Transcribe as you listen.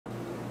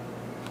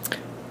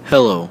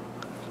Hello,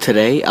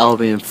 today I'll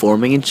be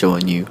informing and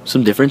showing you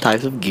some different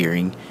types of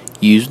gearing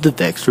used with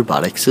the Vex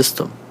Robotics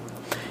system.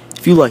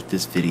 If you like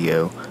this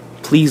video,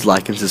 please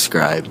like and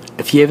subscribe.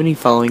 If you have any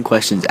following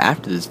questions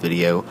after this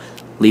video,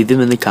 leave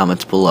them in the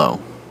comments below.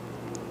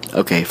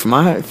 Okay, for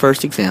my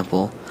first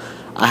example,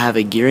 I have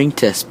a gearing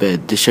test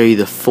bed to show you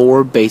the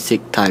 4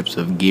 basic types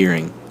of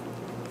gearing.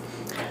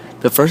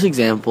 The first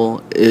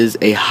example is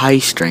a high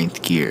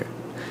strength gear.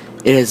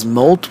 It has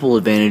multiple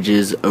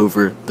advantages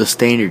over the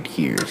standard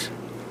gears.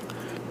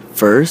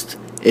 First,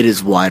 it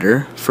is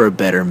wider for a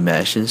better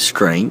mesh and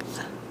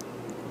strength.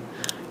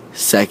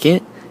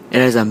 Second, it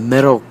has a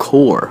metal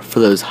core for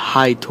those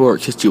high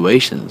torque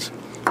situations,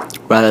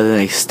 rather than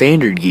a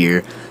standard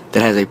gear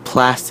that has a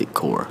plastic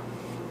core.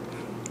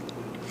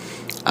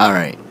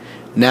 Alright,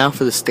 now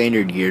for the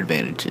standard gear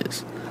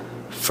advantages.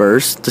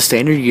 First, the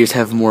standard gears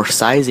have more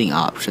sizing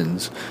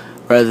options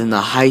rather than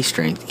the high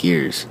strength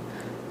gears.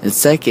 And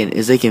second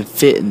is they can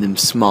fit in them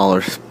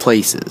smaller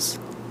places.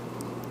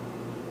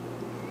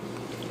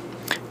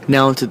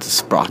 Now into the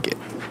sprocket.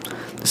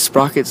 The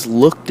sprockets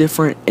look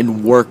different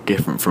and work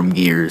different from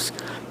gears,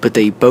 but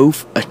they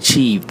both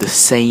achieve the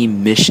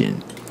same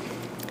mission.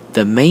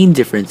 The main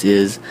difference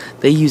is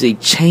they use a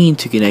chain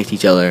to connect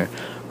each other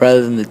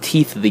rather than the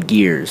teeth of the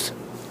gears.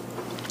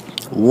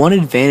 One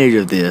advantage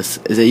of this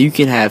is that you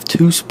can have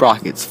 2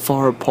 sprockets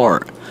far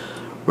apart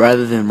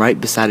rather than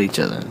right beside each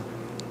other.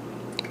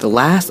 The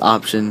last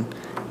option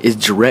is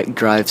direct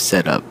drive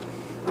setup.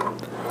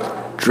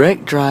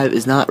 Direct drive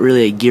is not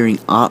really a gearing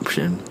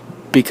option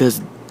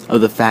because of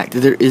the fact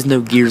that there is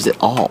no gears at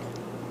all.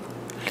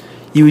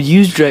 You would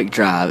use direct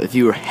drive if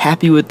you were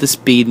happy with the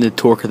speed and the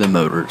torque of the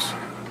motors.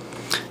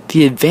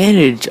 The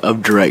advantage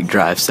of direct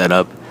drive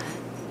setup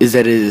is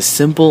that it is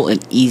simple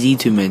and easy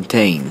to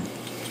maintain.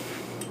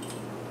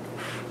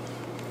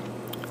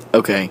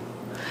 Okay,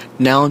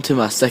 now into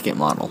my second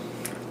model.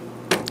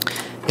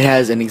 It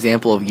has an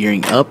example of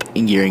gearing up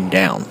and gearing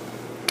down.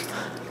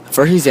 The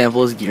first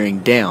example is gearing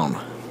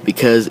down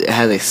because it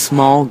has a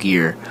small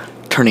gear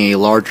turning a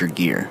larger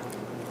gear.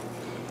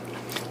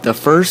 The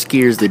first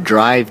gear is the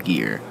drive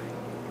gear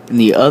and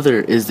the other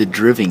is the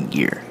driven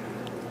gear.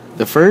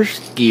 The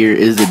first gear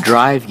is the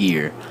drive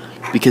gear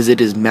because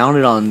it is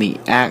mounted on the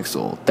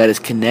axial that is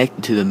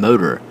connected to the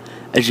motor,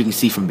 as you can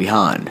see from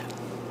behind.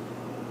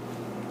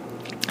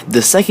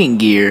 The second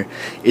gear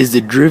is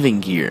the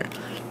driven gear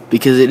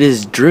because it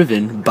is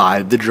driven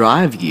by the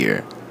drive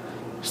gear.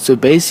 So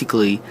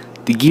basically,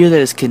 the gear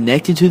that is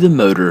connected to the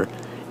motor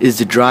is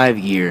the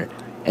drive gear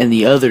and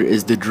the other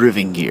is the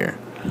driven gear.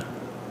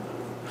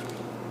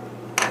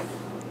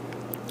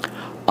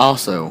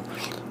 Also,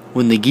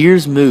 when the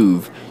gears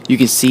move, you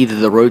can see that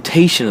the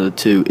rotation of the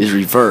 2 is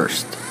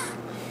reversed.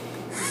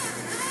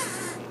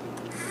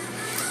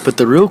 But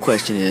the real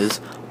question is,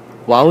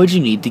 why would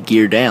you need to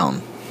gear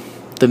down?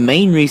 The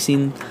main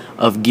reason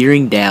of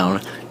gearing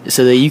down is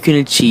so that you can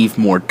achieve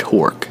more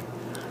torque.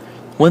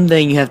 One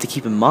thing you have to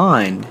keep in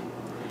mind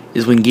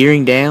is when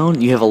gearing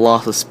down, you have a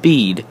loss of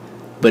speed,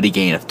 but a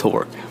gain of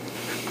torque.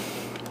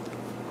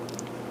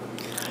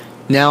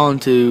 Now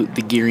onto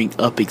the gearing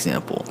up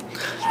example.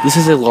 This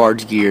is a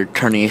large gear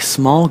turning a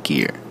small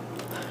gear.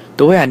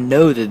 The way I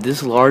know that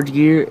this large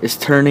gear is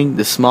turning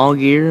the small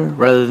gear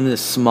rather than the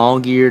small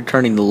gear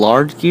turning the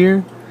large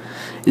gear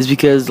is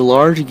because the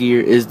large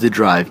gear is the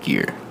drive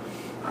gear.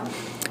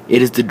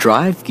 It is the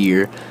drive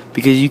gear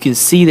because you can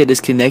see that it's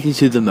connected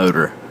to the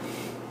motor.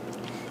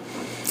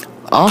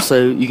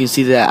 Also, you can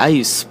see that I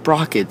use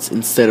sprockets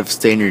instead of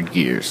standard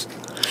gears.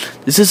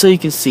 This is so you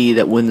can see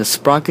that when the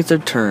sprockets are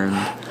turned,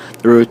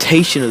 the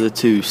rotation of the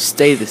 2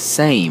 stay the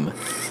same,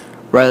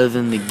 rather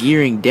than the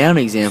gearing down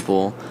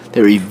example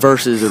that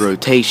reverses the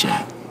rotation.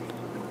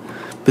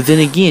 But then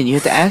again, you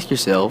have to ask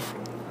yourself,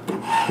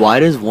 why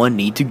does one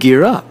need to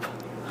gear up?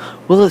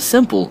 Well, it's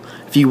simple.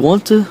 If you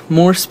want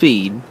more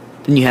speed,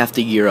 then you have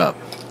to gear up.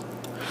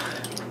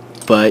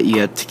 But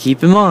you have to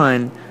keep in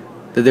mind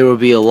that there will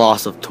be a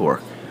loss of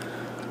torque.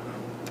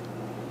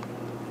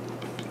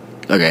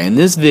 Okay, in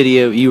this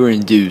video you were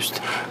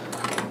introduced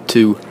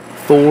to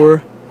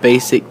 4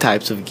 basic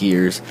types of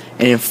gears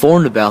and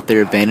informed about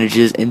their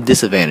advantages and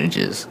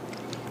disadvantages.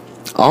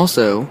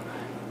 Also,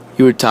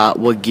 you were taught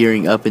what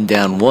gearing up and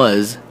down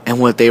was and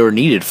what they were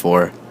needed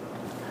for.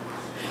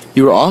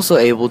 You were also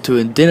able to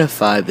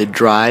identify the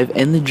drive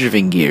and the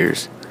driven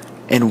gears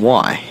and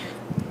why.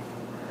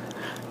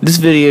 This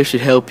video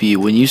should help you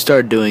when you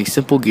start doing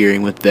simple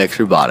gearing with Vex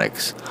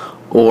Robotics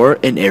or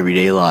in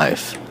everyday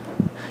life.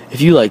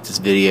 If you like this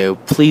video,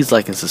 please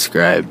like and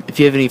subscribe. If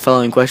you have any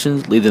following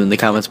questions, leave them in the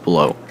comments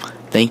below.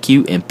 Thank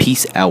you and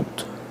peace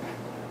out.